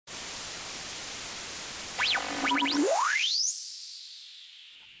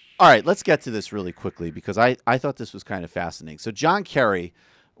All right, let's get to this really quickly because I thought this was kind of fascinating. So John Kerry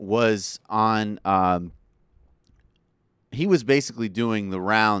was on he was basically doing the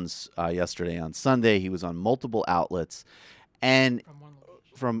rounds yesterday on Sunday. He was on multiple outlets and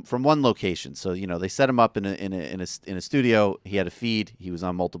from one location. So, you know, they set him up in a studio. He had a feed. He was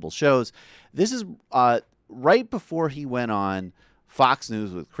on multiple shows. This is right before he went on Fox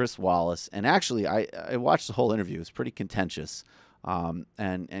News with Chris Wallace. And actually, I watched the whole interview. It was pretty contentious.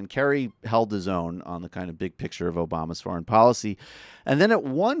 And Kerry held his own on the kind of big picture of Obama's foreign policy. And then at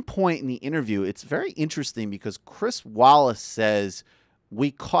one point in the interview, it's very interesting because Chris Wallace says,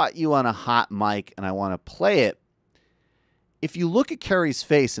 "We caught you on a hot mic and I want to play it." If you look at Kerry's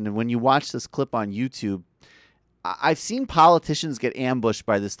face, and when you watch this clip on YouTube, I've seen politicians get ambushed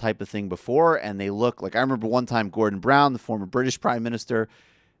by this type of thing before, and they look like, I remember one time Gordon Brown, the former British prime minister,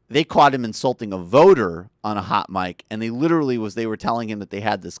 they caught him insulting a voter on a hot mic, and they were telling him that they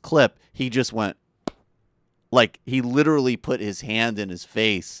had this clip. He just went, like, he literally put his hand in his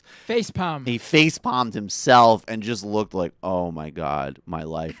face. Facepalm. He facepalmed himself and just looked like, oh my God, my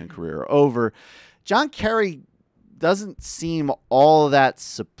life and career are over. John Kerry doesn't seem all that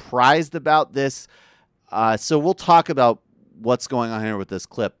surprised about this. So we'll talk about what's going on here with this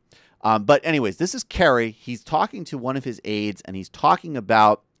clip. But anyways, this is Kerry. He's talking to one of his aides, and he's talking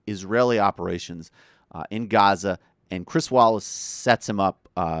about Israeli operations in Gaza, and Chris Wallace sets him up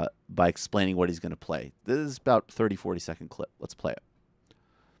by explaining what he's going to play. This is about 30, 40-second clip. Let's play it.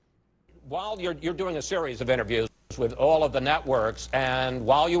 While you're doing a series of interviews with all of the networks, and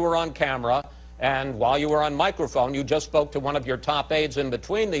while you were on camera, and while you were on microphone, you just spoke to one of your top aides in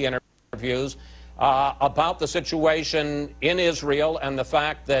between the interviews about the situation in Israel and the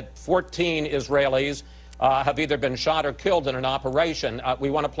fact that 14 Israelis have either been shot or killed in an operation.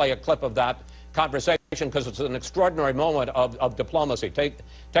 We want to play a clip of that conversation because it's an extraordinary moment of diplomacy. Take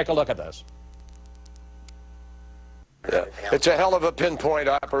a look at this. Yeah. It's a hell of a pinpoint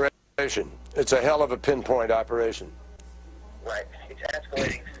operation. It's a hell of a pinpoint operation. Right. It's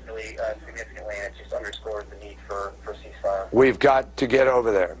escalating significantly, and it just underscores the need for ceasefire. We've got to get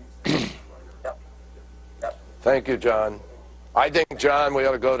over there. Yep. Thank you, John. I think, John, we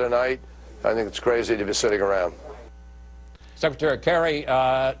ought to go tonight. I think it's crazy to be sitting around. Secretary Kerry,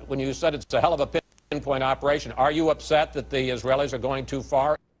 when you said it's a hell of a pinpoint operation, are you upset that the Israelis are going too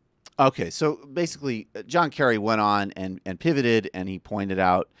far? Okay, so basically, John Kerry went on and pivoted, and he pointed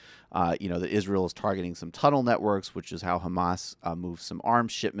out, that Israel is targeting some tunnel networks, which is how Hamas moves some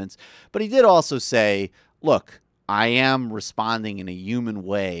arms shipments. But he did also say, look, I am responding in a human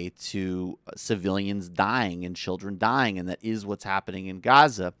way to civilians dying and children dying, and that is what's happening in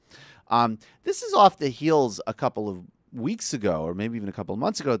Gaza. This is off the heels a couple of weeks ago, or maybe even a couple of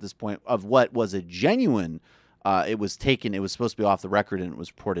months ago at this point, of what was a genuine, it was supposed to be off the record, and it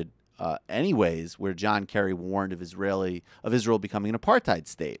was reported anyways, where John Kerry warned of Israel becoming an apartheid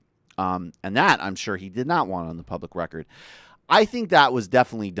state. And that, I'm sure he did not want on the public record. I think that was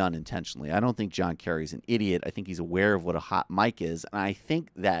definitely done intentionally. I don't think John Kerry's an idiot. I think he's aware of what a hot mic is. And I think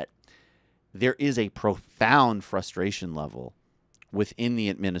that there is a profound frustration level within the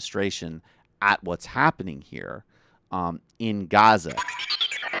administration at what's happening here in Gaza.